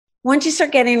once you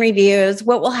start getting reviews,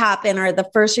 what will happen are the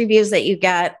first reviews that you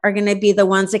get are going to be the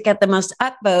ones that get the most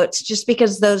upvotes, just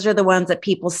because those are the ones that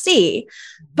people see.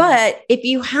 But if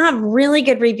you have really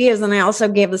good reviews, and I also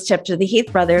gave this tip to the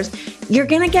Heath brothers, you're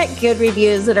going to get good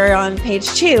reviews that are on page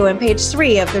 2 and page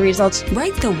 3 of the results.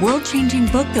 Write the world-changing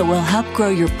book that will help grow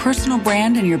your personal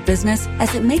brand and your business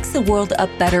as it makes the world a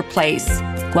better place.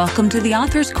 Welcome to the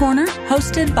Author's Corner,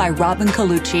 hosted by Robin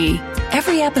Colucci.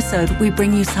 Every episode, we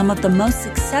bring you some of the most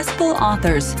successful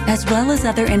authors, as well as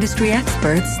other industry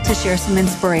experts, to share some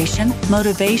inspiration,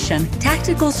 motivation,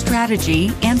 tactical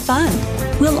strategy, and fun.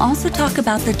 We'll also talk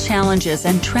about the challenges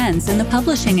and trends in the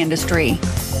publishing industry.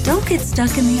 Don't get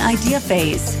stuck in the idea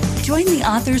phase. Join the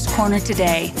Author's Corner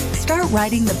today. Start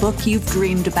writing the book you've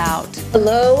dreamed about.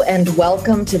 Hello and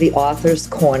welcome to the Author's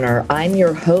Corner. I'm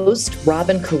your host,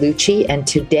 Robin Colucci, and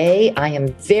today I am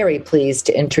very pleased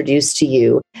to introduce to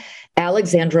you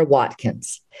Alexandra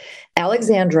Watkins.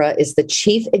 Alexandra is the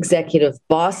Chief Executive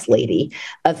Boss Lady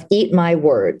of Eat My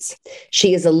Words.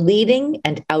 She is a leading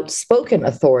and outspoken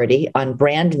authority on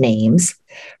brand names.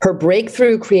 Her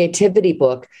breakthrough creativity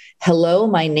book, Hello,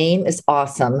 My Name is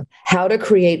Awesome: How to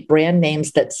Create Brand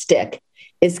Names That Stick,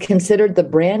 is considered the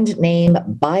brand name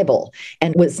Bible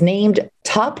and was named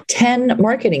top 10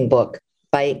 marketing book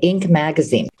by Inc.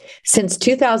 magazine. Since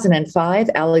 2005,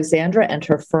 Alexandra and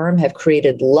her firm have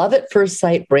created love at first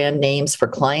sight brand names for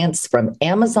clients from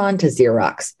Amazon to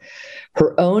Xerox.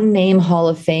 Her own name Hall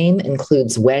of Fame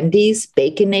includes Wendy's,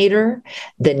 Baconator,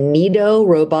 the Nido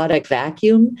robotic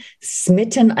vacuum,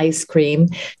 Smitten ice cream,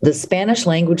 the Spanish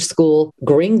language school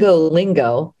Gringo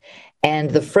Lingo, and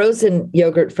the frozen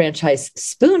yogurt franchise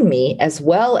Spoon Me, as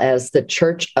well as the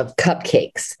Church of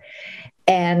Cupcakes.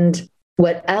 And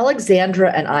what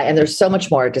Alexandra and there's so much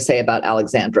more to say about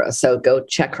Alexandra, so go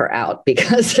check her out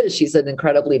because she's an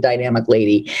incredibly dynamic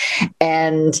lady.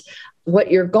 And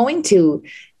what you're going to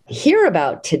hear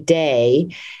about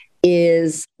today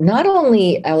is not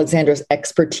only Alexandra's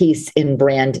expertise in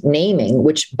brand naming,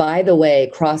 which, by the way,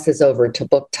 crosses over to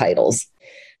book titles,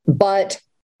 but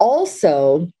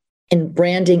also in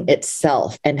branding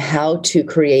itself and how to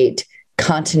create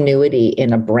continuity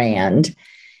in a brand.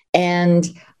 And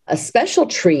a special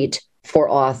treat for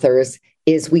authors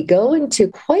is we go into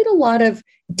quite a lot of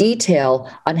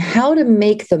detail on how to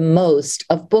make the most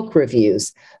of book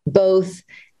reviews, both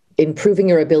improving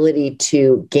your ability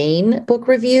to gain book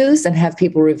reviews and have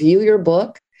people review your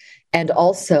book, and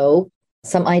also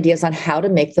some ideas on how to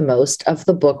make the most of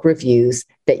the book reviews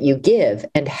that you give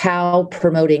and how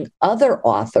promoting other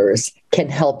authors can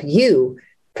help you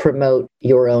promote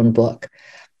your own book.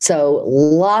 So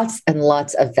lots and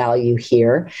lots of value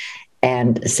here.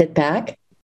 And sit back,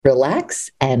 relax,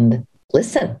 and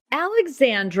listen.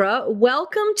 Alexandra,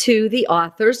 welcome to the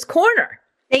Author's Corner.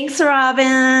 Thanks,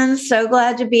 Robin. So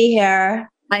glad to be here.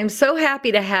 I'm so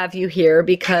happy to have you here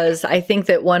because I think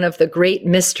that one of the great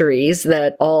mysteries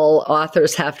that all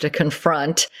authors have to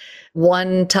confront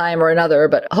one time or another,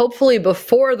 but hopefully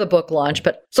before the book launch,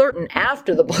 but certain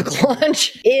after the book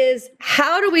launch, is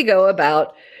how do we go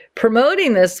about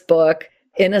promoting this book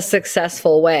in a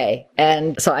successful way?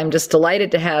 And so I'm just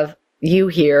delighted to have you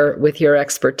here with your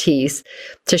expertise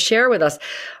to share with us.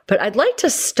 But I'd like to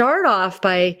start off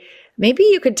by maybe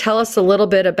you could tell us a little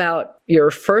bit about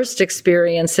your first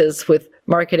experiences with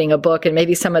marketing a book and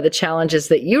maybe some of the challenges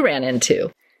that you ran into.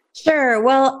 Sure.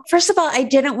 Well, first of all, I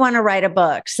didn't want to write a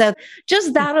book. So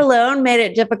just that alone made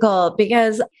it difficult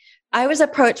because I was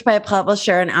approached by a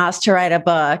publisher and asked to write a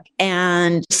book.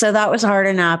 And so that was hard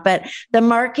enough. But the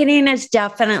marketing is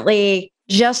definitely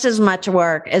just as much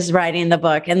work as writing the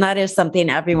book. And that is something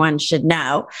everyone should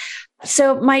know.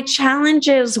 So my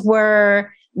challenges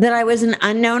were that I was an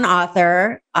unknown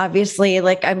author, obviously,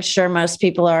 like I'm sure most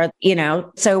people are,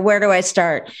 so where do I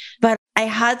start? But I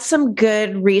had some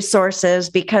good resources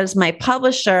because my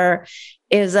publisher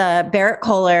is Barrett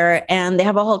Kohler, and they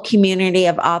have a whole community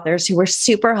of authors who were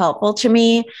super helpful to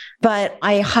me. But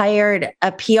I hired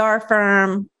a PR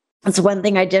firm. That's one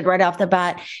thing I did right off the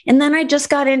bat. And then I just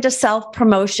got into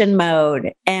self-promotion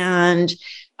mode, and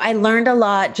I learned a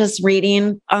lot just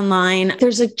reading online.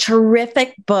 There's a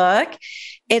terrific book.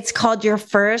 It's called Your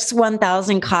First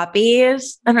 1,000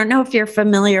 Copies. I don't know if you're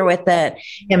familiar with it.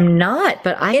 I'm not,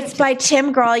 but it's by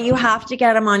Tim Grahl. You have to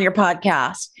get him on your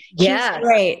podcast. Yeah,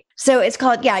 great. So it's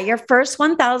called, Your First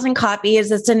 1,000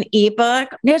 Copies. It's an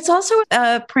ebook. It's also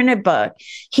a printed book.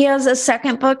 He has a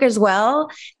second book as well,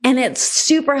 and it's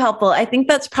super helpful. I think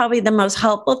that's probably the most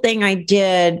helpful thing I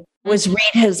did was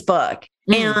read his book.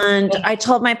 And I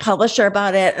told my publisher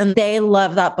about it, and they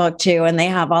love that book too. And they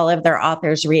have all of their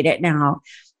authors read it now.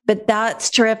 but that's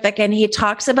terrific. And he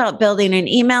talks about building an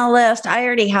email list. I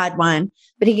already had one,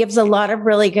 but he gives a lot of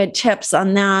really good tips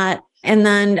on that. And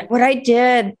then what I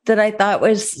did that I thought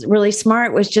was really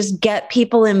smart was just get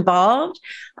people involved.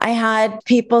 I had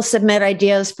people submit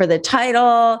ideas for the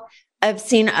title. I've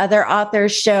seen other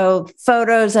authors show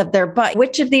photos of their book.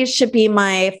 Which of these should be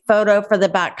my photo for the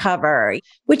back cover?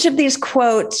 Which of these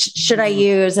quotes should I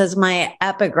use as my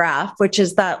epigraph, which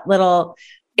is that little,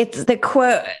 it's the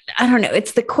quote, I don't know,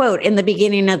 it's the quote in the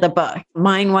beginning of the book.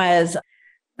 Mine was,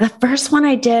 the first one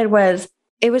I did was,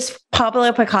 it was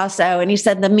Pablo Picasso, and he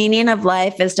said, the meaning of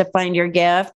life is to find your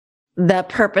gift. The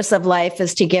purpose of life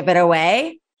is to give it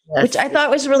away. Yes. Which I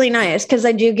thought was really nice because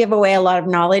I do give away a lot of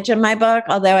knowledge in my book,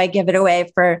 although I give it away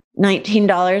for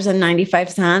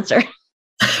 $19.95 or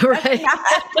right.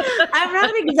 I'm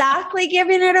not exactly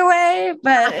giving it away,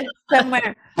 but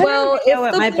somewhere. Well, if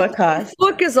what my book costs.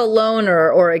 Book is a loan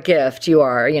or a gift, you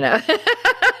are, Yeah.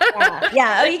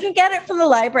 Oh, you can get it from the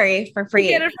library for free.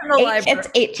 You get it from the library.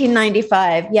 It's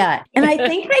 $18.95. Yeah. And I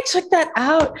think I took that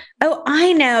out. Oh,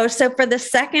 I know. So for the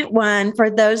second one,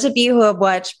 for those of you who have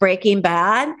watched Breaking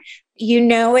Bad,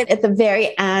 it at the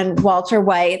very end, Walter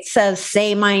White says,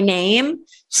 say my name.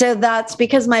 So that's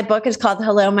because my book is called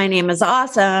Hello, My Name is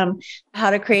Awesome,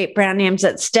 How to Create Brand Names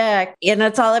That Stick. And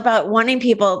it's all about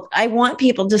I want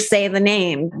people to say the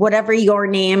name, whatever your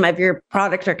name of your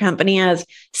product or company is,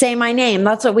 say my name.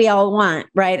 That's what we all want,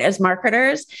 right? As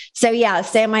marketers. So yeah,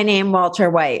 say my name, Walter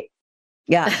White.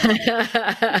 Yeah.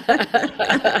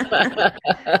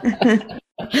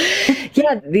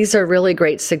 Yeah, these are really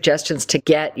great suggestions to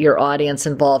get your audience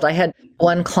involved. I had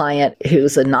one client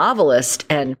who's a novelist,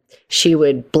 and she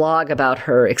would blog about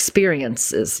her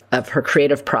experiences of her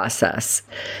creative process.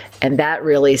 And that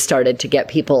really started to get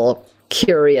people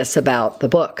curious about the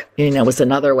book. Was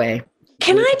another way.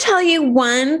 Can I tell you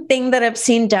one thing that I've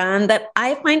seen done that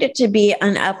I find it to be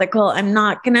unethical? I'm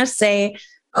not going to say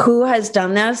who has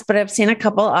done this, but I've seen a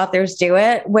couple authors do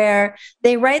it where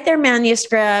they write their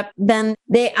manuscript, then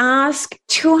they ask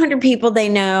 200 people they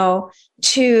know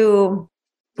to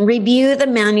review the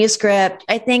manuscript,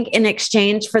 I think in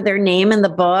exchange for their name in the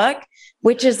book,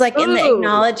 which is like in the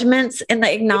acknowledgement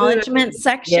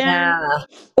section. Yeah.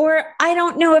 Or I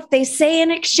don't know if they say in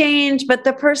exchange, but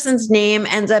the person's name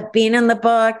ends up being in the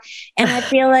book. And I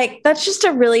feel like that's just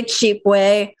a really cheap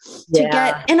way to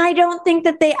get. And I don't think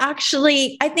that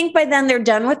I think by then they're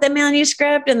done with the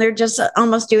manuscript and they're just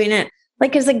almost doing it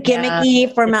like as a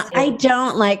gimmicky format. I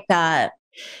don't like that.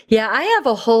 Yeah, I have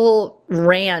a whole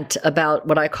rant about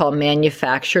what I call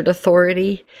manufactured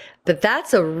authority, but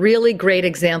that's a really great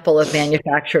example of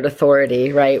manufactured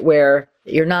authority, right? Where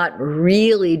you're not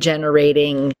really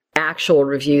generating actual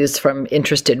reviews from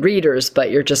interested readers,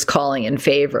 but you're just calling in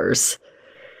favors.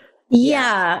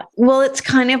 Yeah. Well, it's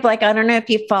kind of like, I don't know if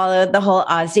you followed the whole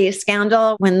Aussie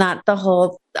scandal when the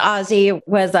whole Aussie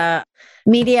was a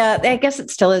media, I guess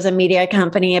it still is a media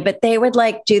company, but they would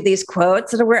do these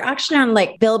quotes that were actually on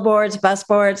billboards, bus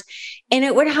boards, and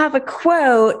it would have a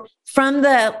quote from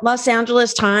the Los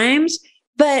Angeles Times,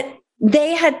 but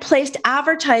they had placed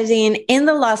advertising in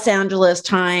the Los Angeles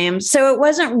Times. So it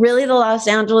wasn't really the Los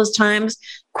Angeles Times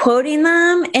quoting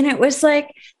them. And it was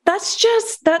that's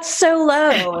so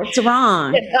low. It's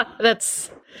wrong.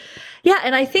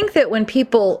 And I think that when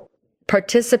people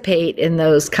participate in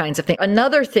those kinds of things,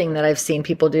 another thing that I've seen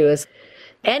people do is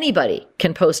anybody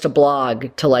can post a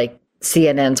blog to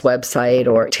CNN's website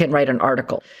or can write an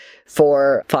article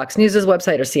for Fox News's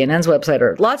website or CNN's website,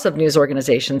 or lots of news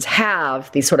organizations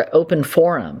have these sort of open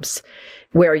forums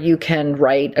where you can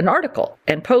write an article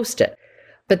and post it.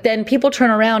 But then people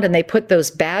turn around and they put those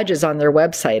badges on their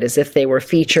website as if they were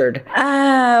featured.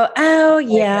 Oh,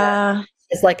 yeah.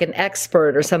 As like an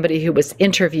expert or somebody who was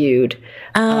interviewed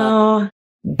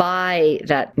by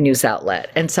that news outlet.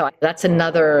 And so that's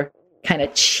another kind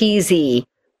of cheesy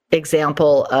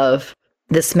example of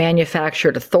this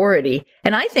manufactured authority.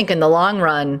 And I think in the long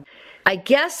run, I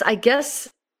guess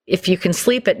if you can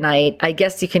sleep at night, I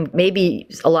guess you can, maybe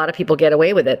a lot of people get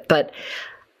away with it, but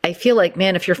I feel like,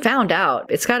 man, if you're found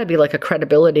out, it's got to be like a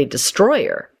credibility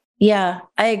destroyer. Yeah,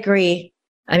 I agree.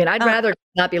 I mean, I'd rather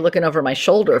not be looking over my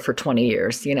shoulder for 20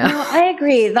 years, No, I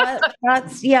agree.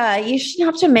 That's, you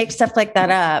shouldn't have to make stuff like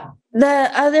that up. The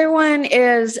other one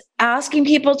is asking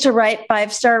people to write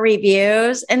 5-star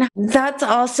reviews. And that's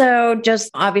also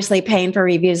just obviously paying for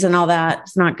reviews and all that.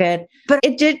 It's not good. But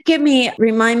it did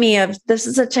remind me of, this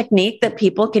is a technique that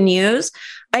people can use.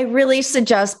 I really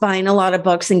suggest buying a lot of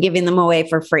books and giving them away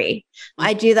for free.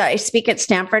 I do that. I speak at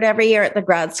Stanford every year at the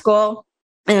grad school.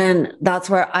 And that's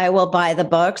where I will buy the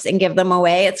books and give them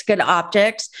away. It's good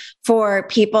optics for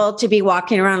people to be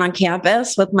walking around on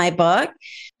campus with my book.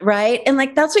 Right. And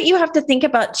like, that's what you have to think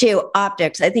about too.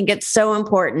 Optics. I think it's so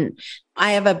important.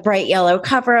 I have a bright yellow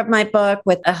cover of my book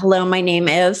with a "Hello, my name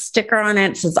is" sticker on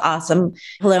it. It says awesome.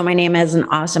 "Hello, my name is," and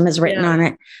 "awesome" is written on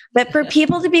it. But for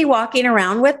people to be walking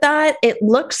around with that, it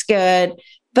looks good,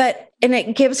 and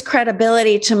it gives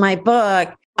credibility to my book.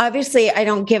 Obviously, I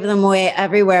don't give them away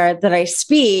everywhere that I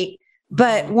speak.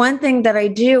 But one thing that I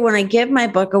do when I give my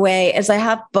book away is I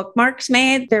have bookmarks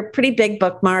made. They're pretty big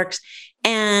bookmarks.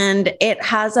 And it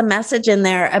has a message in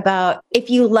there about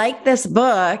if you like this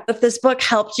book, if this book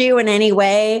helped you in any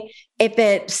way, if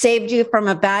it saved you from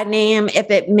a bad name,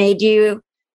 if it made you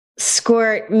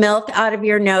squirt milk out of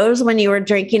your nose when you were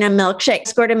drinking a milkshake,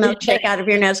 squirt a milkshake out of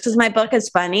your nose because my book is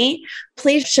funny,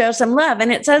 please show some love.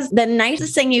 And it says the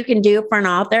nicest thing you can do for an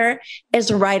author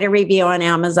is write a review on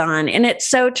Amazon. And it's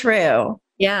so true.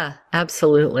 Yeah,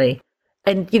 absolutely.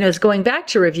 And, it's going back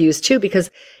to reviews too, because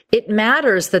it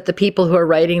matters that the people who are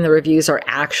writing the reviews are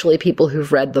actually people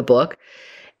who've read the book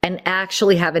and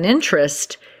actually have an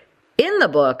interest in the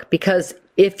book. Because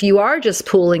if you are just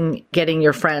getting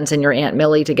your friends and your Aunt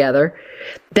Millie together,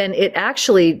 then it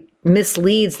actually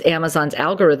misleads Amazon's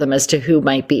algorithm as to who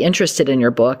might be interested in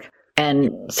your book.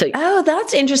 And so, oh,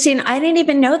 that's interesting. I didn't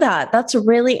even know that. That's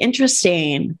really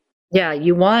interesting. Yeah,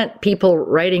 you want people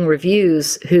writing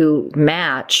reviews who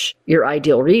match your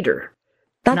ideal reader.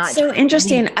 That's so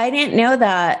interesting. I didn't know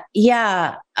that.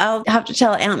 Yeah, I'll have to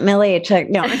tell Aunt Millie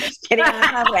to. No, I'm just kidding. I don't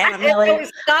have Aunt Millie.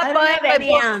 Stop buying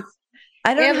any aunts.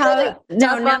 I don't have.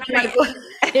 No.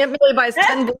 Aunt Millie buys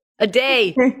 10 books a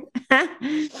day.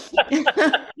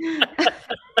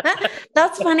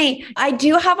 That's funny. I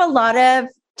do have a lot of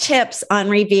tips on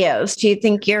reviews. Do you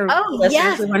think your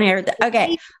listeners would want to hear that?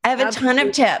 Okay. I have a ton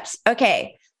of tips.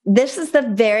 Okay. This is the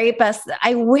very best.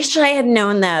 I wish I had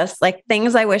known this, like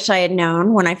things I wish I had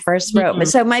known when I first wrote. Mm-hmm.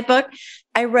 So my book,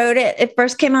 I wrote it. It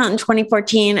first came out in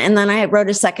 2014. And then I wrote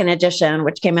a second edition,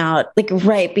 which came out like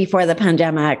right before the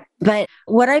pandemic. But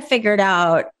what I figured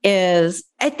out is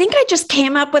I think I just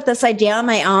came up with this idea on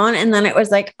my own. And then it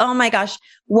was like, oh my gosh,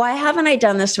 why haven't I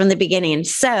done this from the beginning?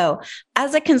 So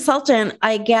as a consultant,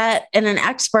 and an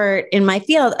expert in my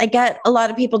field, I get a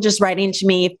lot of people just writing to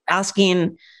me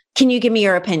asking, can you give me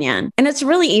your opinion? And it's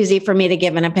really easy for me to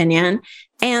give an opinion.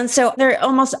 And so there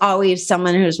almost always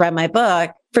someone who's read my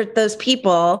book. For those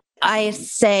people, I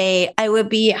say, I would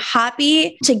be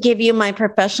happy to give you my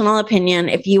professional opinion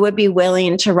if you would be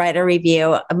willing to write a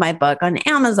review of my book on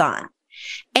Amazon.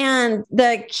 And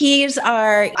the keys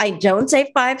are, I don't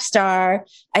say 5-star.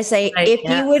 I say,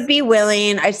 you would be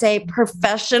willing, I say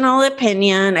professional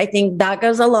opinion. I think that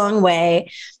goes a long way.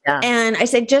 Yeah. And I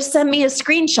say, just send me a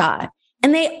screenshot.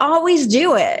 And they always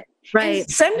do it. Right. And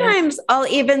sometimes I'll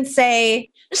even say,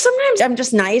 sometimes I'm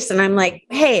just nice and I'm like,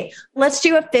 hey, let's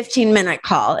do a 15-minute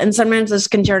call. And sometimes this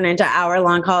can turn into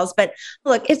hour-long calls. But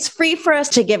look, it's free for us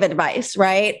to give advice,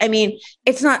 right? I mean,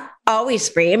 it's not always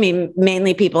free. I mean,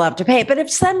 mainly people have to pay. But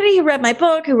if somebody who read my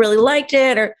book, who really liked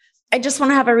it, or I just want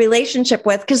to have a relationship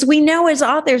with, because we know as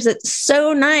authors, it's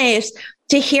so nice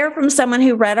to hear from someone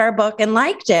who read our book and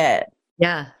liked it.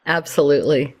 Yeah,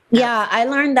 absolutely. Yeah, I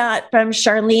learned that from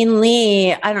Charlene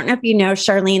Lee. I don't know if you know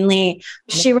Charlene Lee.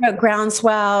 She wrote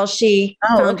Groundswell. She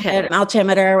founded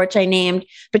Altimeter, which I named.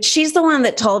 But she's the one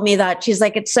that told me that. She's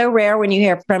like, it's so rare when you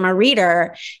hear from a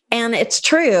reader. And it's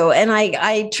true. And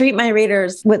I treat my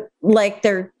readers with like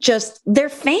they're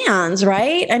fans,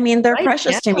 right? I mean, they're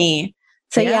precious to me.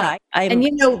 So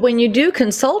and when you do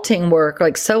consulting work,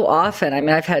 like so often, I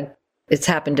mean, it's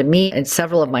happened to me and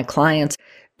several of my clients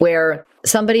where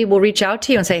somebody will reach out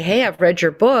to you and say, hey, I've read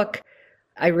your book.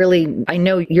 I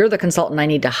know you're the consultant I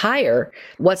need to hire.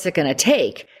 What's it going to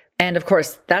take? And of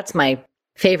course, that's my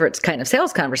favorite kind of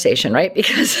sales conversation, right?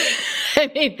 Because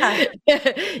I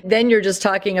mean, then you're just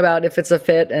talking about if it's a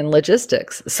fit and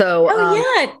logistics. So,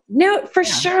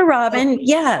 sure, Robin.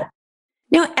 Yeah.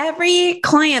 No, every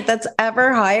client that's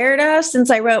ever hired us since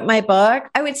I wrote my book,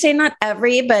 I would say not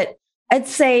every, but I'd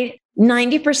say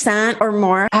 90% or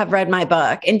more have read my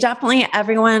book. And definitely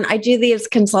everyone, I do these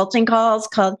consulting calls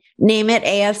called Name It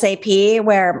ASAP,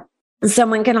 where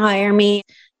someone can hire me.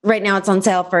 Right now it's on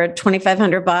sale for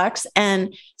 $2,500.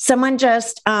 And someone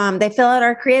just, they fill out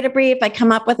our creative brief. I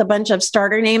come up with a bunch of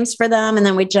starter names for them. And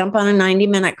then we jump on a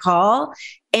 90-minute call.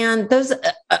 And those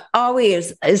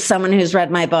always is someone who's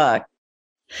read my book.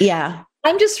 Yeah.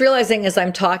 I'm just realizing as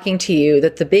I'm talking to you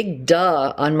that the big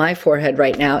duh on my forehead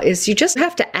right now is you just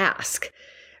have to ask,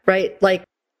 right? Like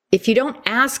if you don't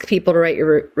ask people to write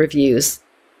your reviews,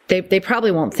 they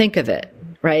probably won't think of it,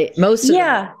 right? Most of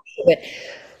them it.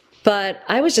 But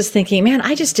I was just thinking, man,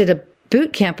 I just did a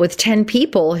boot camp with 10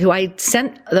 people who I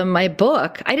sent them my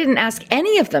book. I didn't ask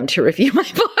any of them to review my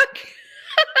book.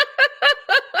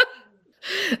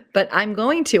 But I'm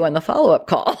going to on the follow-up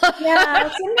call.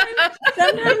 Yeah,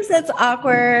 sometimes it's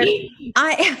awkward.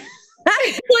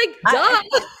 Duh.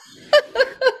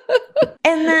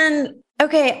 And then,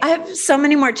 okay, I have so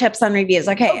many more tips on reviews.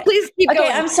 Okay. Oh, please keep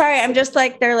going. I'm sorry. I'm just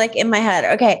they're in my head.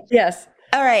 Okay. Yes.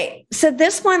 All right. So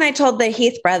this one I told the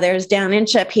Heath brothers down in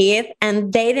Ship Heath,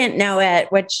 and they didn't know it,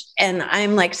 and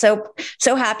I'm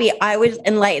so happy I was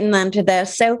enlightened them to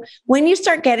this. So when you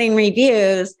start getting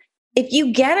reviews, if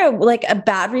you get a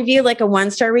bad review, like a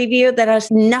 1-star review that has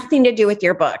nothing to do with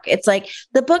your book, it's like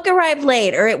the book arrived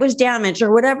late or it was damaged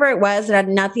or whatever it was that had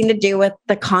nothing to do with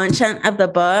the content of the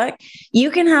book, you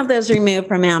can have those removed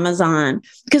from Amazon.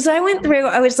 Because I went through,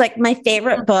 I was like, my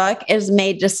favorite book is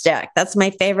Made to Stick. That's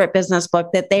my favorite business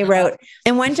book that they wrote.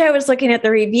 And one day I was looking at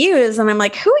the reviews and I'm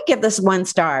like, who would give this 1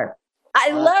 star?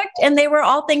 I looked and they were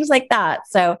all things like that.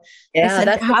 So I said,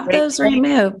 have those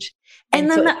removed. And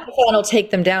then Amazon will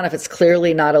take them down if it's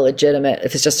clearly not a legitimate,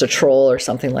 if it's just a troll or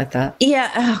something like that.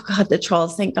 Yeah. Oh God, the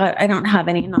trolls. Thank God I don't have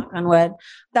any, knock on wood.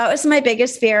 That was my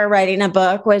biggest fear writing a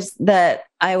book, was that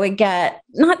I would get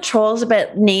not trolls,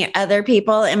 but other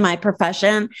people in my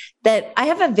profession. That I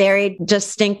have a very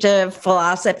distinctive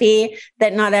philosophy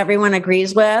that not everyone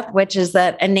agrees with, which is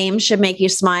that a name should make you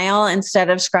smile instead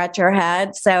of scratch your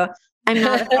head. So I'm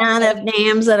not a fan of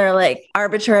names that are like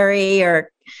arbitrary or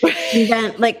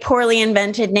poorly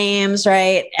invented names,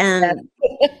 right? And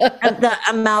the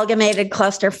amalgamated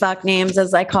clusterfuck names,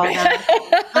 as I call them,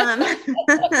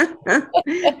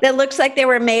 that looks like they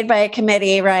were made by a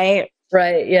committee, right?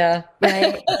 Right. Yeah.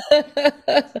 Right.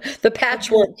 The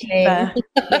patchwork name.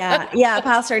 Yeah.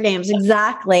 Password names.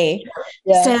 Exactly.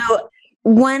 Yeah. So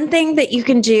one thing that you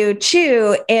can do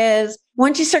too is,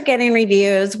 once you start getting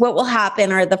reviews, what will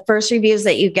happen are the first reviews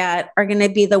that you get are going to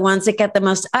be the ones that get the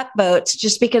most upvotes,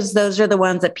 just because those are the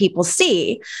ones that people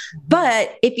see.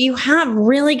 But if you have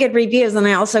really good reviews, and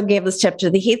I also gave this tip to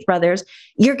the Heath brothers,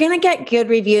 you're going to get good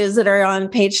reviews that are on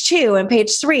page 2 and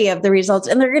page 3 of the results,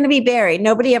 and they're going to be buried.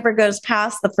 Nobody ever goes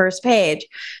past the first page.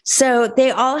 So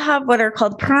they all have what are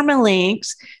called permalinks.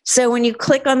 So when you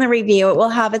click on the review, it will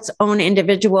have its own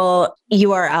individual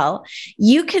URL.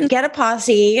 You can get a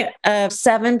posse of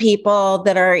 7 people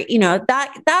that are,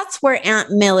 that's where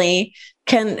Aunt Millie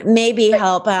can maybe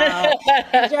help out.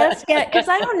 Because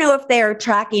I don't know if they're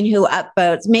tracking who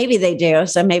upvotes. Maybe they do.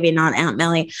 So maybe not Aunt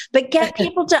Millie, but get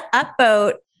people to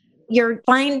upvote.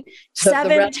 Find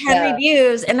 7, 10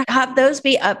 reviews and have those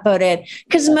be upvoted,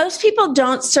 because most people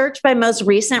don't search by most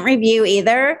recent review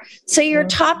either. So your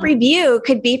top review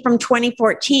could be from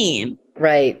 2014.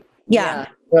 Right. Yeah.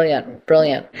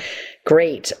 Brilliant.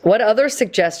 Great. What other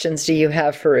suggestions do you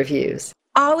have for reviews?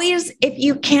 Always, if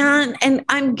you can, and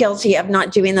I'm guilty of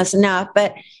not doing this enough,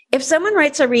 but if someone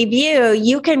writes a review,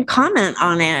 you can comment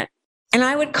on it. And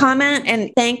I would comment and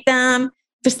thank them.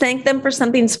 Just thank them for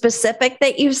something specific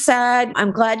that you said.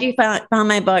 I'm glad you found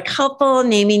my book helpful,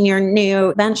 naming your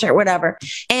new venture, whatever.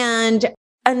 And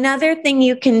another thing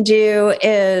you can do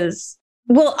is,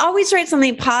 we'll always write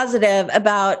something positive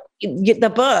about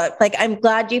the book. Like, I'm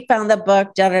glad you found the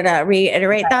book,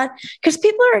 reiterate that, because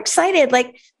people are excited.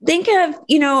 Like, think of,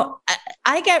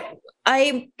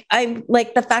 I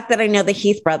like the fact that I know the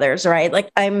Heath brothers, right? Like,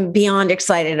 I'm beyond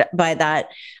excited by that.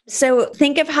 So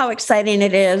think of how exciting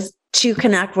it is to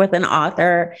connect with an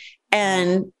author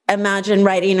and imagine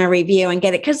writing a review and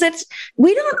get it. Cause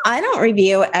I don't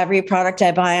review every product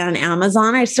I buy on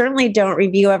Amazon. I certainly don't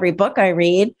review every book I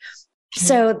read.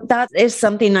 So that is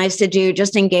something nice to do.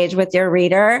 Just engage with your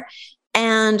reader.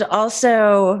 And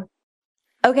also,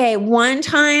 okay, one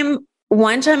time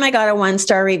I got a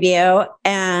 1-star review,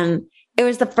 and it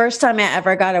was the first time I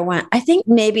ever got a 1. I think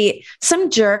maybe some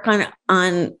jerk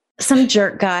on some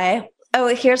jerk guy. Oh,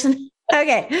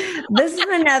 okay. This is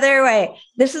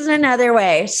another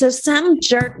way. So some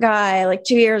jerk guy like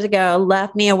 2 years ago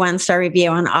left me a 1-star review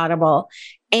on Audible,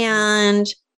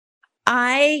 and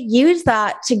I use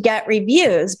that to get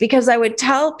reviews, because I would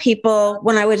tell people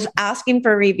when I was asking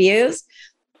for reviews,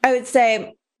 I would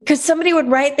say, because somebody would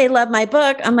write, they love my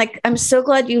book. I'm like, I'm so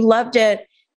glad you loved it.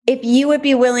 If you would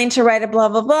be willing to write a blah,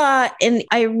 blah, blah. And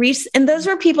and those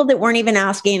were people that weren't even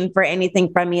asking for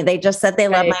anything from me. They just said they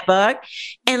love my book.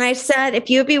 And I said, if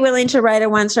you would be willing to write a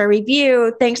 1-star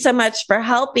review, thanks so much for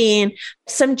helping.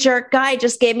 Some jerk guy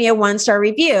just gave me a 1-star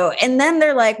review. And then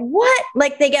they're like, what?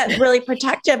 Like, they get really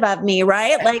protective of me,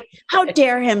 right? Like, how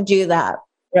dare him do that?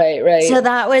 Right. So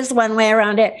that was one way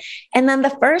around it. And then the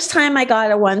first time I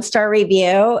got a 1-star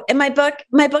review, and my book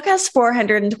has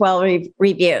 412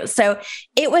 reviews. So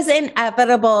it was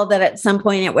inevitable that at some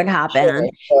point it would happen.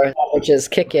 Sure. Which is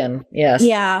kick in. Yes.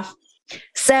 Yeah.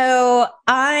 So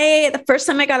the first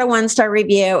time I got a 1-star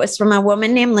review was from a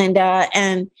woman named Linda,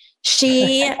 and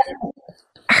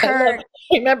I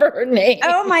remember her name.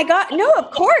 Oh my God. No,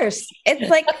 of course. It's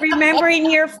like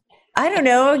remembering your first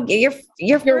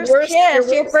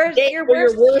kiss,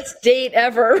 your worst date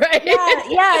ever, right?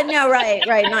 Yeah, no, right.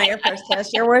 Not your first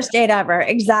kiss, your worst date ever.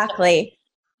 Exactly.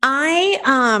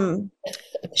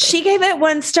 She gave it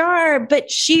 1 star, but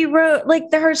she wrote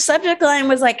her subject line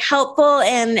was like helpful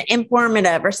and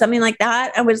informative or something like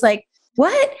that. I was like,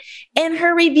 what? And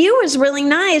her review was really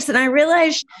nice. And I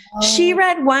realized she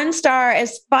read 1 star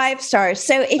as 5 stars.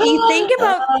 So if you think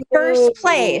about first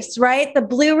place, right? The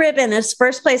blue ribbon is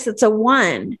first place. It's a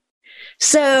 1.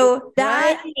 So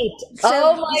that,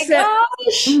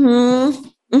 gosh.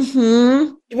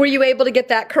 Were you able to get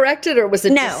that corrected, or was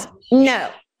it? No.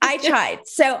 I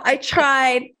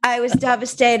tried. I was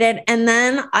devastated. And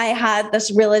then I had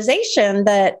this realization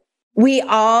that we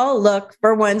all look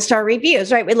for 1-star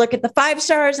reviews, right? We look at the 5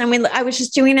 stars, and I was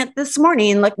just doing it this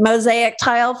morning, like mosaic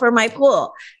tile for my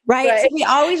pool, right? So we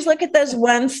always look at those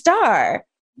 1 star.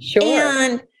 Sure.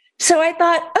 And so I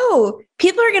thought,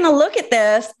 people are going to look at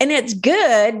this and it's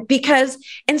good because,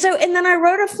 and then I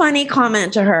wrote a funny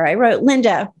comment to her. I wrote,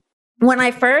 Linda, when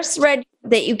I first read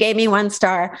that you gave me 1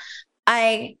 star,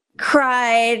 I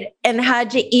cried and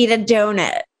had to eat a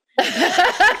donut.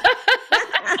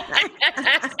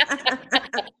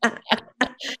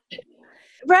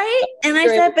 Right? And I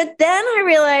said, but then I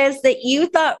realized that you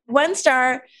thought 1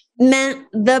 star meant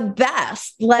the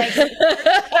best.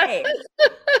 Okay.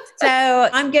 So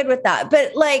I'm good with that.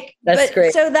 But that's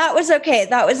great. So that was okay.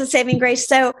 That was a saving grace.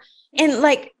 So, and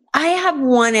I have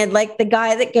wanted, the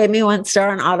guy that gave me 1 star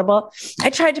on Audible, I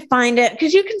tried to find it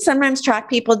because you can sometimes track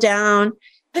people down.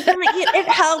 But then it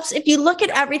helps if you look at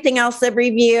everything else they've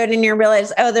reviewed and you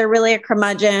realize, they're really a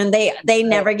curmudgeon. They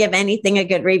never give anything a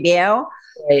good review.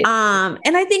 Right.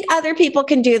 And I think other people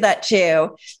can do that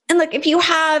too. And look, if you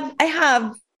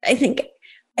I think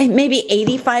maybe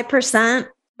 85%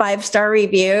 5-star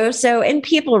review. So, and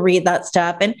people read that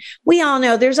stuff. And we all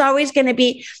know there's always going to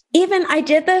be, even I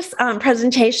did this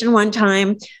presentation one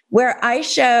time where I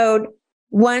showed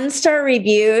 1-star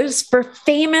reviews for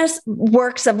famous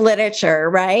works of literature,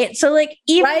 right? So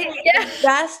even the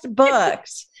best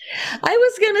books. I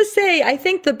was going to say, I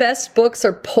think the best books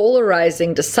are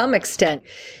polarizing to some extent.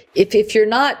 If you're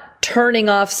not turning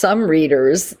off some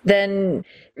readers, then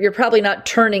you're probably not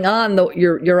turning on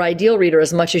your ideal reader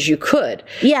as much as you could.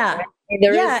 Yeah.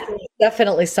 There is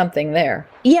definitely something there.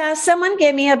 Yeah. Someone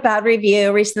gave me a bad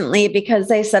review recently because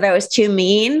they said I was too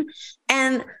mean.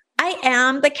 And I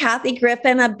am the Kathy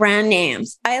Griffin of brand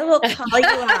names. I will call you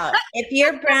out. If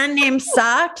your brand name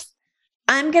sucks,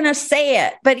 I'm going to say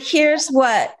it. But here's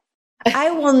what.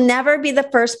 I will never be the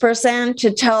first person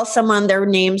to tell someone their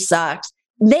name sucks.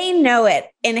 They know it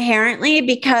inherently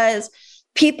because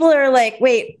people are like,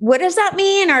 wait, what does that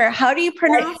mean? Or how do you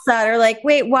pronounce that? Or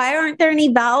wait, why aren't there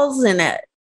any vowels in it?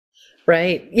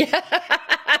 Right. Yeah.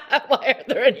 Why aren't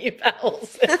there any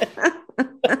vowels in it?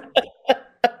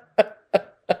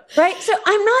 Right. So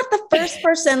I'm not the first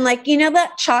person,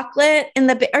 that chocolate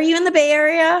are you in the Bay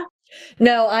Area?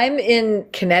 No, I'm in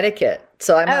Connecticut.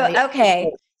 So I'm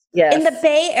okay. Yes. In the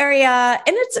Bay Area, and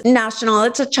it's national,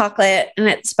 it's a chocolate and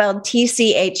it's spelled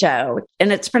TCHO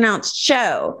and it's pronounced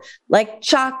cho, like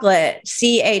chocolate,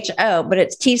 CHO, but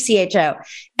it's TCHO.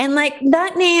 And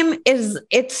that name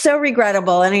it's so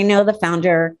regrettable. And I know the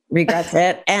founder regrets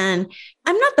it. And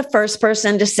I'm not the first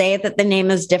person to say that the name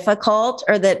is difficult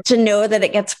or to know that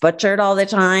it gets butchered all the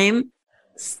time.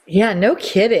 Yeah, no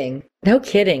kidding. No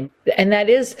kidding. And that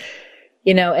is,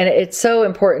 and it's so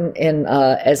important in,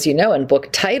 as you know, in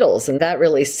book titles, and that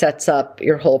really sets up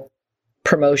your whole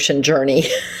promotion journey.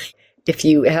 If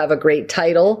you have a great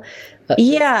title,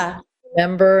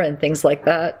 remember, and things like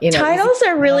that. Titles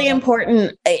are really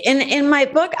important. In my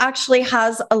book actually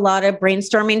has a lot of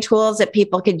brainstorming tools that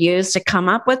people could use to come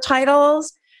up with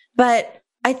titles. But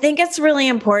I think it's really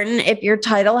important if your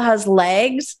title has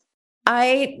legs.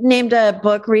 I named a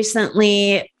book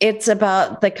recently. It's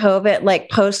about the COVID,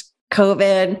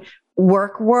 post-COVID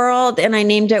work world. And I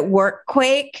named it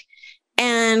Workquake.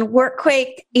 And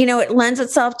Workquake, it lends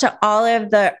itself to all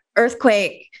of the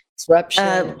earthquake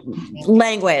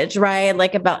language,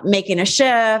 right? About making a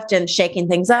shift and shaking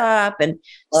things up. And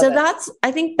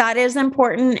I think that is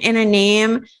important in a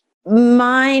name.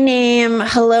 My name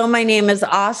is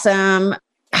awesome.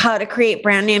 how to create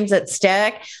brand names that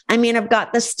stick. I mean, I've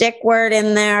got the stick word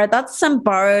in there. That's some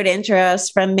borrowed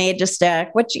interest from Made to Stick,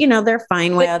 which, they're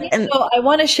fine with. And I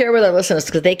want to share with our listeners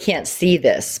because they can't see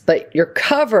this, but your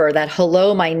cover, that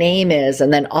hello, my name is,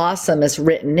 and then awesome is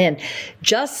written in,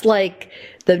 just like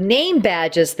the name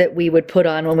badges that we would put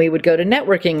on when we would go to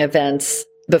networking events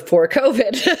before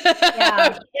COVID.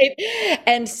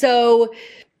 Yeah.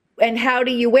 And how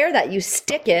do you wear that? You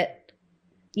stick it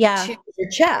to your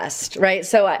chest, right?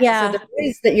 So there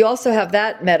is that you also have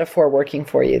that metaphor working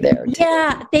for you there too.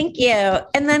 Yeah, thank you.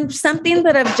 And then something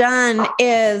that I've done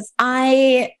is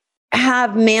I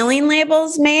have mailing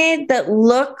labels made that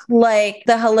look like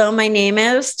the hello, my name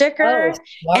is sticker.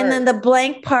 Oh, and then the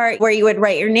blank part where you would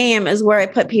write your name is where I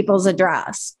put people's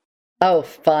address. Oh,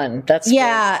 fun. That's great.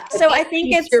 So I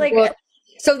think it's like book.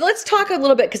 So let's talk a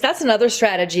little bit, because that's another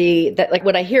strategy that, like,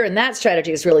 what I hear in that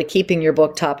strategy is really keeping your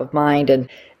book top of mind and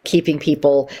keeping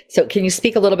people. So can you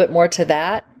speak a little bit more to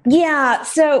that? Yeah.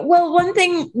 So, one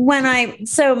thing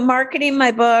marketing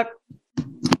my book,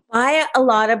 buy a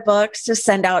lot of books to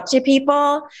send out to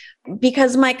people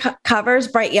because my cover's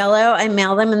bright yellow. I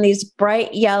mail them in these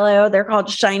bright yellow, they're called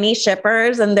shiny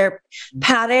shippers, and they're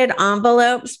padded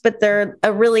envelopes, but they're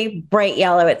a really bright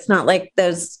yellow. It's not like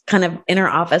those kind of inner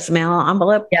office mail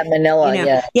envelope. Yeah, manila.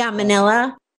 Yeah,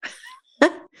 manila.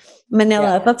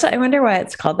 Manila. Yeah. I wonder why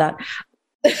it's called that.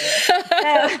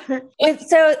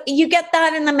 So you get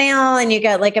that in the mail and you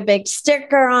get like a big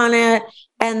sticker on it.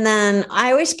 And then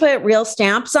I always put real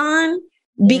stamps on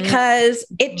because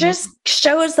it just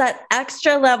shows that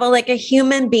extra level, like a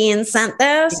human being sent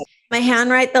this. I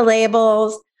handwrite the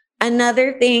labels.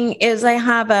 Another thing is I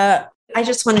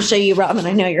just want to show you, Robin.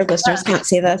 I know your listeners can't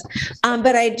see this,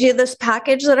 but I do this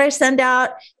package that I send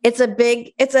out. It's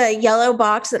a yellow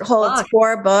box that holds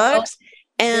 4 books.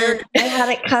 And I had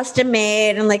it custom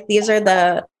made, and like these are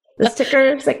the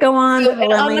stickers that go on. So,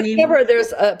 and on the cover,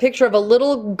 there's a picture of a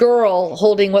little girl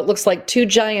holding what looks like 2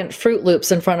 giant Fruit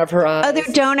Loops in front of her eyes. Oh,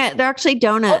 they're actually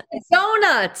donuts. Oh,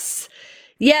 donuts.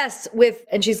 Yes,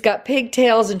 and she's got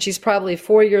pigtails, and she's probably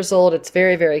 4 years old. It's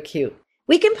very, very cute.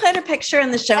 We can put a picture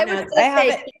in the show notes.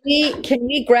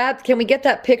 Can we get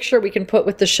that picture we can put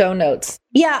with the show notes?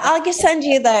 Yeah, I'll just send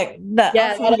you the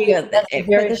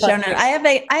show note.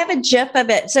 I have a GIF of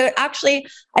it. So actually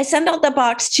I send out the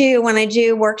box too when I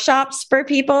do workshops for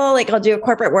people. Like I'll do a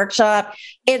corporate workshop.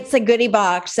 It's a goodie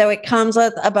box. So it comes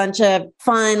with a bunch of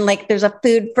fun, like there's a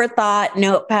food for thought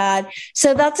notepad.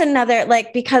 So that's another,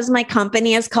 like, because my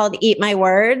company is called Eat My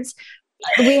Words,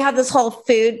 we have this whole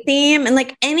food theme, and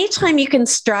like anytime you can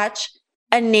stretch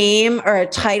a name or a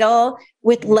title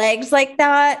with legs like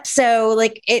that. So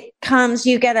like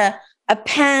you get a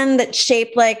pen that's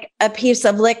shaped like a piece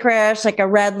of licorice, like a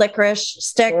red licorice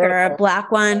stick or a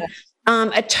black one,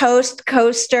 a toast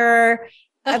coaster.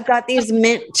 I've got these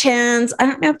mint tins. I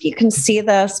don't know if you can see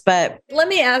this, but let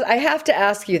me ask. I have to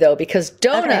ask you though, because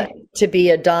donut to be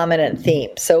a dominant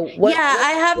theme. So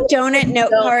I have donut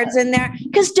note cards in there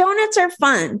because donuts are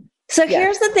fun. So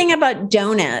here's the thing about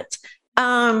donuts.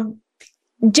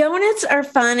 Donuts are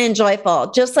fun and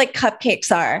joyful, just like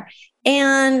cupcakes are.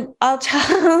 And I'll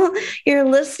tell your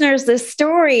listeners this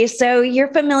story. So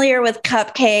you're familiar with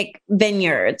Cupcake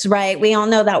Vineyards, right? We all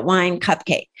know that wine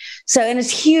Cupcake. So, and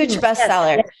it's a huge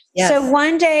bestseller. Yes. So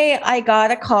one day I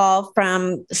got a call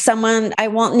from someone, I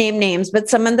won't name names, but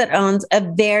someone that owns a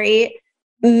very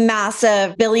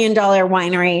massive $1 billion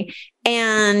winery.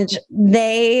 And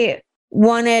they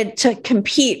wanted to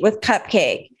compete with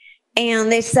Cupcake.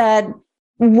 And they said,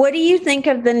 what do you think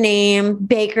of the name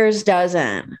Baker's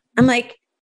Dozen? I'm like,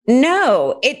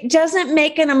 no, it doesn't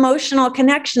make an emotional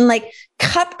connection. Like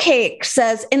Cupcake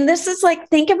says, and this is like,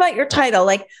 think about your title,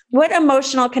 like what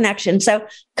emotional connection? So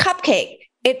Cupcake,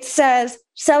 it says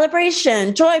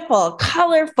celebration, joyful,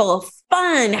 colorful,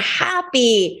 fun,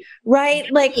 happy, right?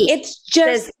 Like it's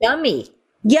just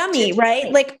yummy,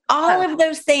 right? Like all of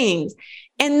those things.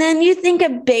 And then you think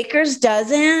of Baker's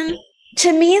Dozen.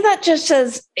 To me, that just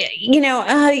says,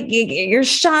 you're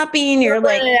shopping, you're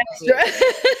like,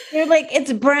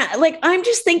 it's bread. Like, I'm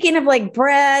just thinking of like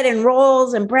bread and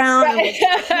rolls and brown. Right.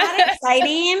 It's not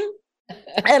exciting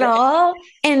at all.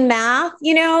 And math,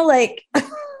 like.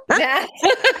 Math.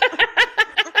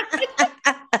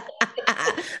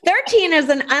 13 is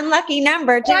an unlucky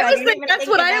number too. That's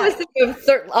what I was thinking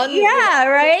of. Yeah,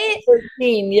 right?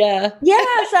 13, yeah. Yeah,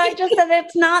 so I just said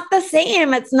it's not the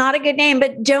same. It's not a good name,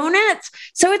 but donuts.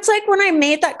 So it's like when I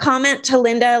made that comment to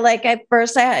Linda, like at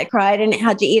first I cried and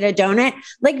had to eat a donut.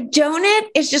 Like donut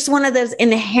is just one of those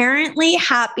inherently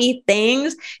happy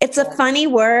things. It's a funny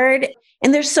word.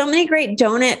 And there's so many great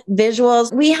donut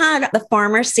visuals. We had the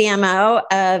former CMO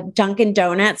of Dunkin'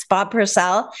 Donuts, Bob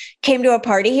Purcell, came to a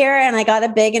party here, and I got a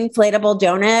big inflatable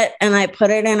donut and I put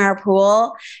it in our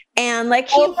pool. And like,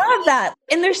 he loved that.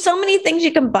 And there's so many things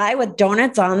you can buy with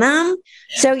donuts on them.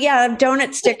 So yeah,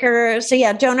 donut stickers. So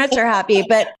yeah, donuts are happy.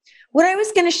 But what I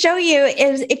was going to show you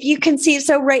is, if you can see,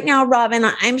 so right now, Robin,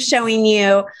 I'm showing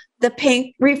you the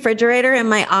pink refrigerator in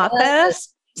my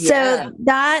office. Yeah. So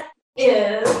that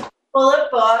is full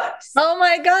of books. Oh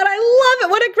my God, I love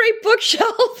it. What a great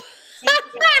bookshelf.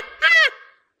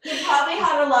 You probably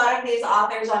have a lot of these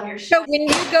authors on your show. So when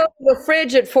you go to the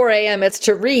fridge at 4 a.m., it's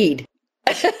to read.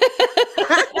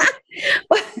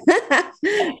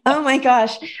 Oh my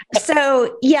gosh.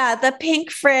 So yeah, the pink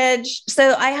fridge.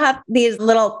 So I have these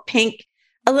little pink,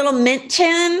 a little mint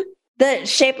tin that's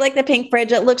shaped like the pink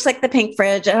fridge. It looks like the pink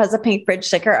fridge. It has a pink fridge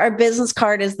sticker. Our business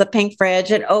card is the pink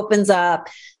fridge. It opens up.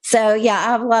 So yeah, I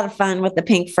have a lot of fun with the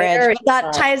pink fridge.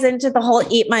 That ties into the whole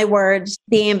Eat My Words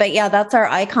theme. But yeah, that's our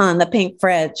icon, the pink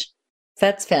fridge.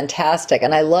 That's fantastic.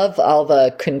 And I love all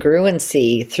the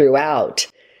congruency throughout.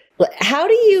 How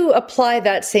do you apply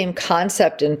that same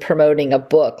concept in promoting a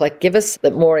book? Like, give us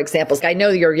more examples. I know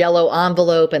your yellow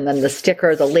envelope and then the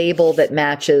sticker, the label that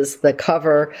matches the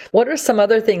cover. What are some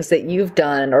other things that you've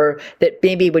done, or that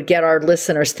maybe would get our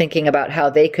listeners thinking about how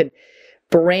they could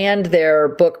brand their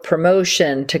book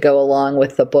promotion to go along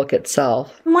with the book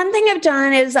itself? One thing I've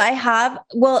done is I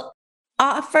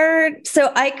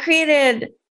created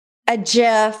a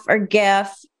GIF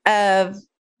of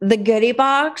the goodie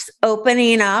box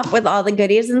opening up with all the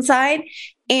goodies inside,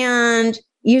 and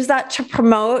use that to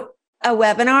promote a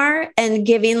webinar and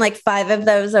giving like 5 of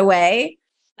those away.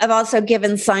 I've also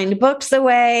given signed books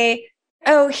away.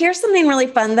 Oh, here's something really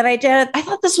fun that I did. I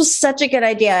thought this was such a good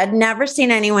idea. I'd never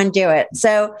seen anyone do it.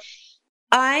 So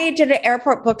I did an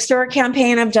airport bookstore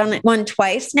campaign. I've done one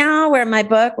twice now, where my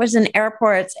book was in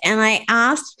airports, and I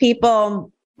asked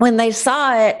people when they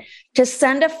saw it to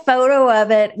send a photo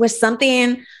of it with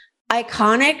something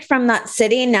iconic from that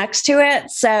city next to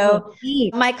it. So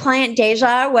my client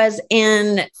Deja was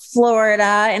in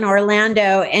Florida, in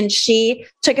Orlando, and she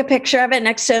took a picture of it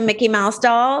next to a Mickey Mouse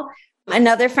doll.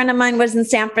 Another friend of mine was in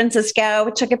San Francisco,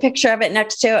 took a picture of it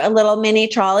next to a little mini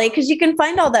trolley, because you can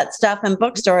find all that stuff in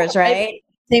bookstores, right?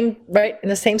 Right in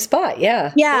the same spot.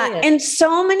 Yeah. Yeah. Brilliant. And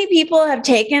so many people have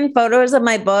taken photos of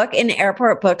my book in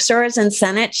airport bookstores and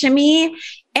sent it to me.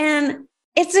 And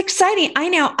it's exciting. I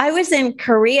know I was in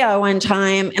Korea one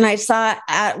time and I saw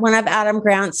one of Adam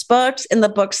Grant's books in the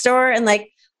bookstore, and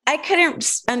like, I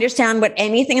couldn't understand what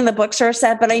anything in the bookstore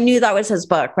said, but I knew that was his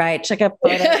book, right? Took a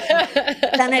photo,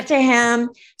 sent it to him.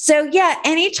 So yeah,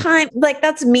 anytime, like,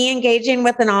 that's me engaging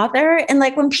with an author. And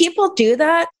like, when people do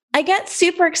that, I get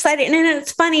super excited. And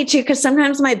it's funny too, because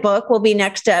sometimes my book will be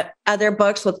next to other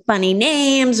books with funny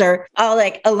names, or I'll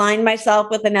like align myself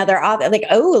with another author. Like,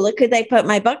 oh, look who they put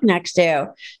my book next to.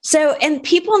 So, and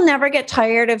people never get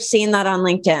tired of seeing that on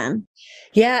LinkedIn.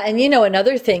 Yeah. And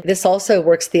another thing, this also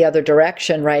works the other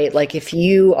direction, right? Like, if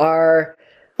you are,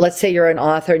 let's say you're an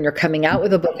author and you're coming out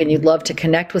with a book and you'd love to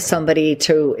connect with somebody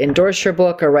to endorse your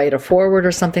book or write a foreword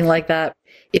or something like that.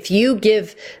 If you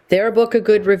give their book a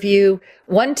good review,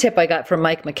 one tip I got from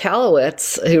Mike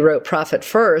Michalowicz, who wrote Profit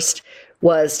First,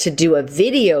 was to do a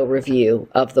video review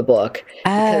of the book.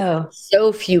 Oh,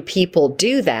 so few people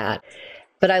do that.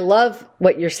 But I love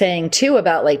what you're saying too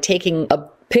about like taking a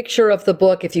picture of the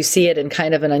book if you see it in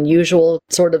kind of an unusual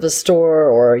sort of a store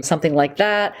or something like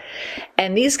that.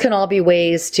 And these can all be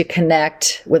ways to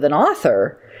connect with an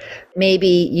author maybe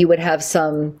you would have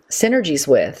some synergies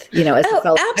with, as a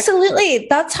fellow absolutely. expert.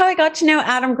 That's how I got to know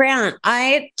Adam Grant.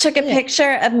 I took a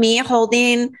picture of me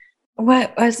holding,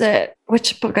 what was it?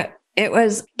 Which book? It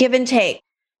was Give and Take,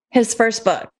 his first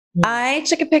book. Mm-hmm. I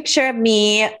took a picture of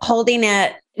me holding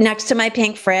it next to my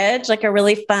pink fridge, like a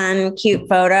really fun, cute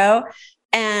photo.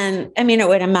 And I mean, it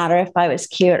wouldn't matter if I was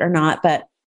cute or not, but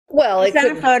I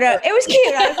sent a photo. It was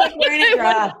cute. I was like wearing a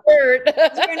dress. I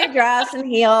was wearing a dress and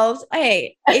heels.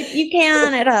 Hey, if you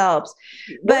can, it helps.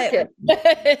 But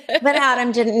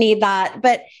Adam didn't need that.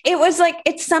 But it was like,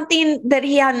 it's something that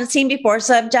he hadn't seen before.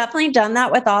 So I've definitely done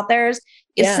that with authors.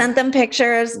 Yeah. Sent them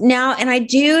pictures now. And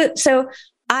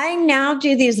I now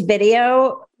do these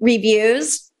video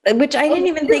reviews, which I didn't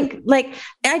even think, like,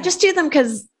 I just do them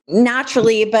because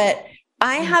naturally, but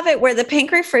I have it where the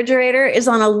pink refrigerator is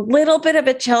on a little bit of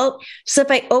a tilt. So if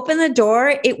I open the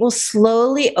door, it will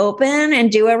slowly open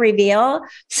and do a reveal.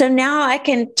 So now I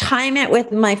can time it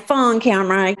with my phone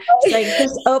camera. So I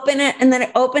just open it and then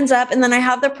it opens up. And then I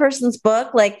have the person's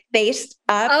book like faced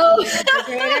up in the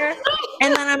refrigerator.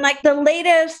 And then I'm like, the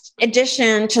latest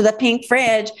addition to the pink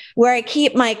fridge where I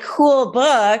keep my cool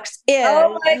books is.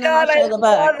 Oh my God, I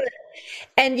love it.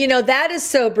 And that is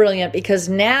so brilliant because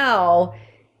now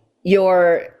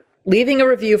you're leaving a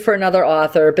review for another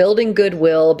author, building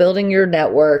goodwill, building your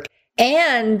network,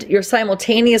 and you're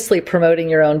simultaneously promoting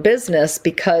your own business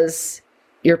because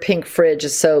your pink fridge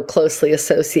is so closely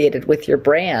associated with your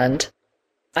brand.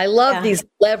 I love these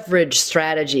leverage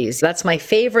strategies. That's my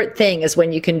favorite thing is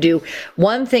when you can do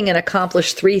one thing and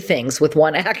accomplish three things with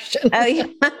one action. Oh, yeah.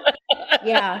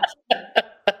 Yeah.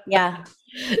 Yeah.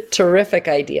 Terrific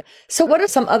idea. So what are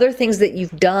some other things that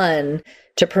you've done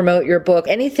to promote your book?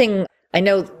 Anything, I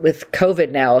know with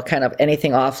COVID now, kind of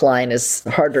anything offline is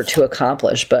harder to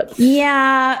accomplish, but.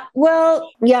 Yeah.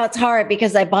 Well, yeah, it's hard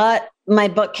because my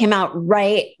book came out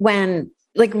right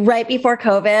before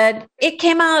COVID. It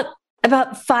came out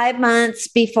about 5 months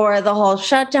before the whole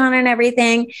shutdown and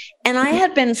everything. And I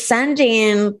had been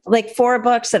sending like 4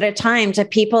 books at a time to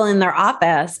people in their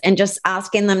office and just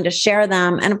asking them to share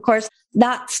them. And of course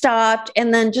that stopped.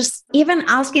 And then just even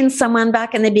asking someone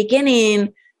back in the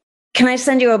beginning, can I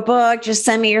send you a book? Just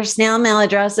send me your snail mail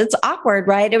address. It's awkward,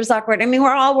 right? It was awkward. I mean,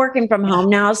 we're all working from home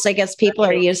now, so I guess people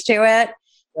are used to it.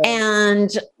 Right.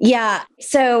 And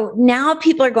so now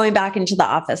people are going back into the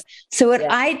office. So what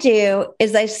I do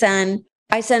is I send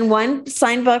one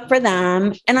signed book for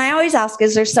them. And I always ask,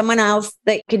 is there someone else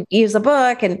that could use a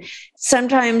book? And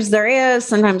sometimes there is,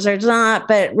 sometimes there's not.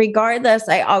 But regardless,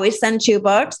 I always send 2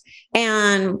 books.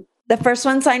 And the first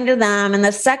one signed to them. And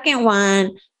the second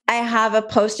one, I have a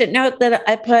Post-it note that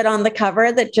I put on the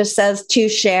cover that just says to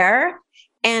share.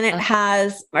 And it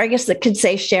has, or I guess it could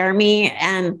say share me.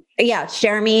 And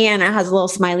share me. And it has a little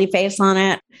smiley face on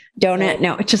it. Donut.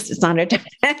 No, it's not a donut.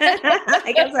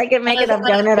 I guess I can make it a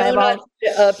donut.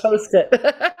 I post it.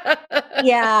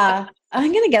 Yeah.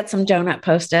 I'm going to get some donut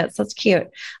Post-its. That's cute.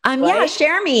 Yeah,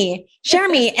 share me.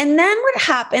 And then what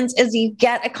happens is you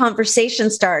get a conversation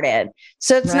started.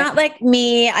 So it's not like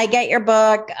me, I get your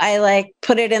book, I like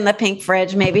put it in the pink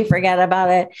fridge, maybe forget about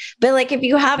it. But like, if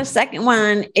you have a second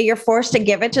one, you're forced to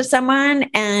give it to someone.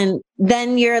 And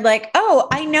then you're like, oh,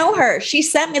 I know her. She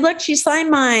sent me, look, she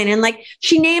signed mine. And like,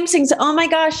 she names things. Oh my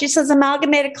gosh, she says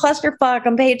amalgamated clusterfuck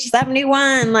on page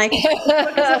 71. Like,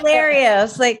 it's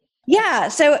hilarious. Like, yeah.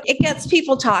 So it gets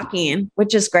people talking,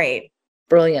 which is great.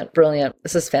 Brilliant.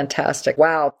 This is fantastic.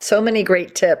 Wow. So many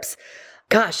great tips.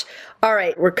 Gosh. All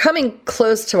right. We're coming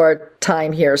close to our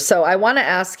time here. So I want to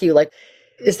ask you,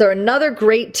 is there another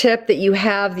great tip that you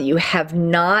have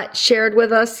not shared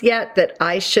with us yet that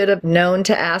I should have known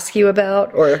to ask you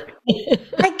about? Or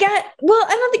I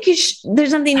don't think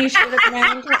there's something you should have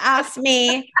known to ask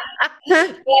me.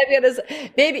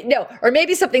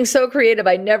 Maybe something so creative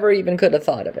I never even could have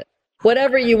thought of it.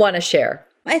 Whatever you want to share.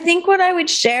 I think what I would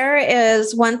share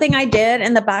is one thing I did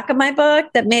in the back of my book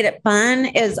that made it fun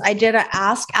is I did a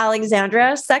Ask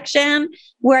Alexandra section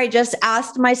where I just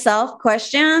asked myself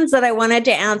questions that I wanted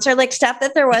to answer, like stuff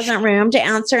that there wasn't room to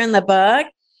answer in the book.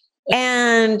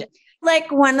 And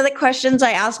like one of the questions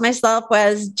I asked myself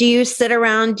was, do you sit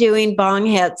around doing bong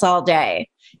hits all day?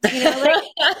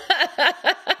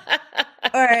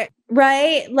 Or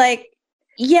right? Like,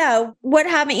 yeah, what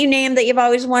haven't you named that you've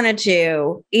always wanted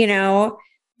to,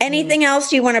 anything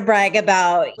else you want to brag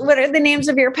about? What are the names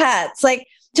of your pets? Like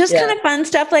just kind of fun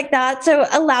stuff like that. So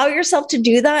allow yourself to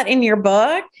do that in your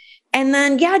book. And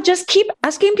then, just keep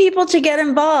asking people to get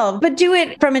involved, but do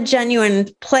it from a genuine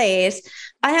place.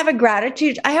 I have a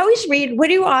gratitude. I always read,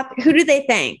 who do they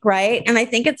thank? Right. And I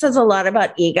think it says a lot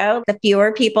about ego. The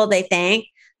fewer people they thank,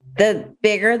 the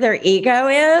bigger their ego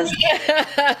is.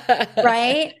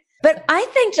 Right. But I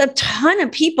thanked a ton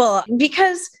of people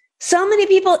because so many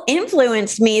people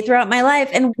influenced me throughout my life.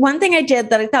 And one thing I did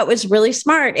that I thought was really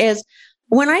smart is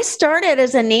when I started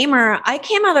as a namer, I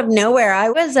came out of nowhere. I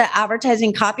was an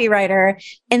advertising copywriter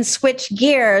and switched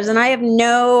gears. And I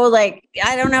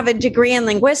don't have a degree in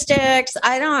linguistics.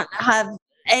 I don't have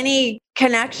any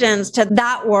connections to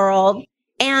that world.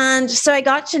 And so I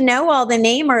got to know all the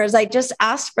namers. I just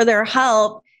asked for their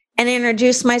help and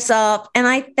introduced myself. And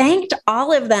I thanked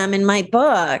all of them in my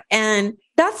book. And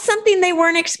that's something they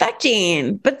weren't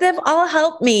expecting, but they've all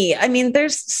helped me. I mean,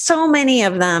 there's so many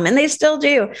of them and they still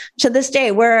do to this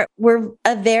day. We're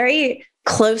a very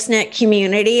close-knit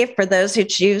community for those who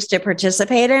choose to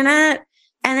participate in it.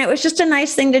 And it was just a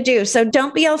nice thing to do. So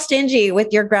don't be all stingy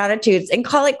with your gratitudes and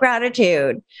call it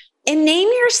gratitude. And name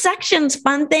your sections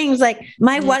fun things. Like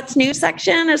my What's New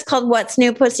section is called What's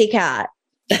New Pussycat.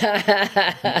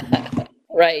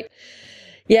 Right.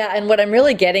 Yeah. And what I'm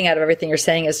really getting out of everything you're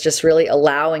saying is just really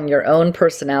allowing your own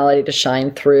personality to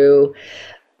shine through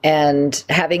and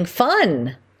having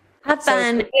fun. Have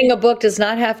fun. So reading a book does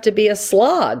not have to be a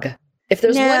slog. If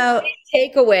there's one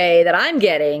takeaway that I'm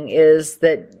getting is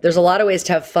that there's a lot of ways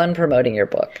to have fun promoting your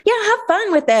book. Yeah, have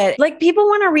fun with it. Like people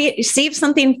want to receive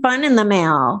something fun in the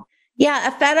mail. Yeah,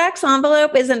 a FedEx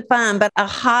envelope isn't fun, but a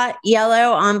hot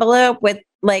yellow envelope with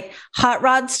like hot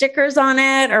rod stickers on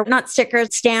it, or not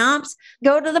stickers, stamps.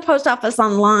 Go to the post office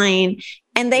online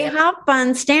and they have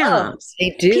fun stamps.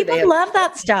 They do. People love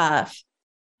that stuff.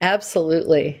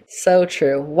 Absolutely. So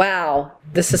true. Wow.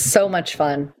 This is so much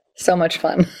fun. So much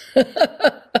fun.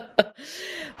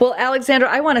 Well, Alexandra,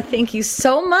 I want to thank you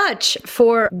so much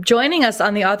for joining us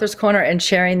on the Author's Corner and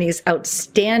sharing these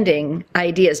outstanding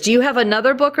ideas. Do you have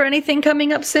another book or anything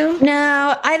coming up soon?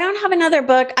 No, I don't have another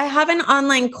book. I have an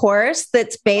online course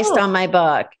that's based on my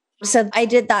book. So I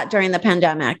did that during the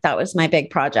pandemic. That was my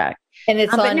big project. And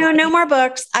it's but no more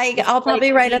books. I'll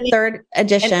probably write a third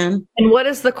edition. And what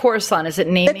is the course on? Is it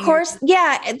naming? The course?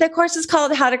 Yeah. The course is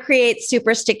called How to Create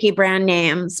Super Sticky Brand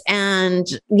Names. And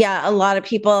yeah, a lot of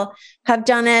people have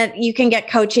done it. You can get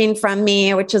coaching from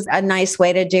me, which is a nice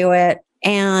way to do it.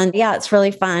 And yeah, it's really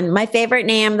fun. My favorite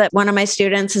name that one of my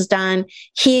students has done,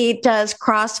 he does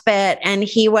CrossFit and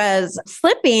he was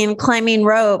slipping, climbing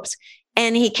ropes.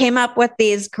 And he came up with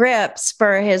these grips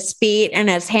for his feet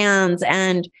and his hands.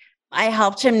 And I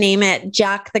helped him name it.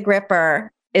 Jack the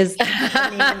Gripper is the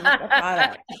name of the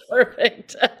product.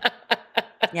 Perfect.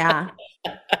 Yeah.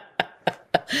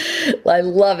 I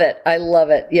love it. I love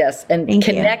it. Yes. And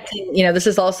connecting, this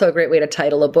is also a great way to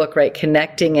title a book, right?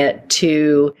 Connecting it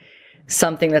to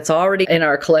something that's already in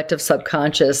our collective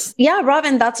subconscious. Yeah,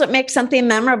 Robin, that's what makes something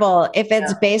memorable. If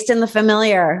it's based in the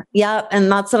familiar. Yep. And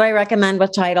that's what I recommend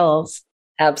with titles.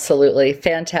 Absolutely.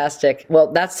 Fantastic.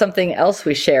 Well, that's something else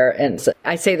we share. And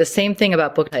I say the same thing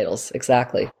about book titles.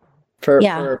 Exactly. For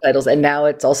titles. And now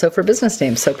it's also for business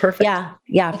names. So perfect.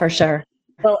 Yeah, for sure.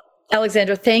 Well,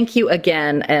 Alexandra, thank you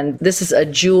again. And this is a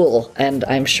jewel, and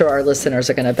I'm sure our listeners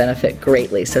are going to benefit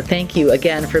greatly. So thank you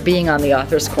again for being on the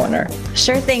Author's Corner.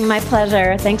 Sure thing. My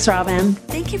pleasure. Thanks, Robin.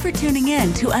 Thank you for tuning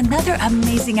in to another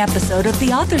amazing episode of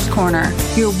the Author's Corner.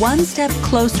 You're one step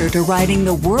closer to writing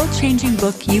the world-changing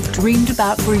book you've dreamed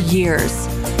about for years.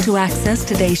 To access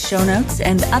today's show notes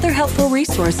and other helpful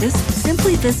resources,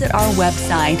 simply visit our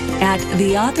website at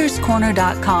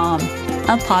theauthorscorner.com.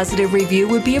 A positive review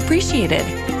would be appreciated.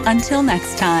 Until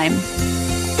next time.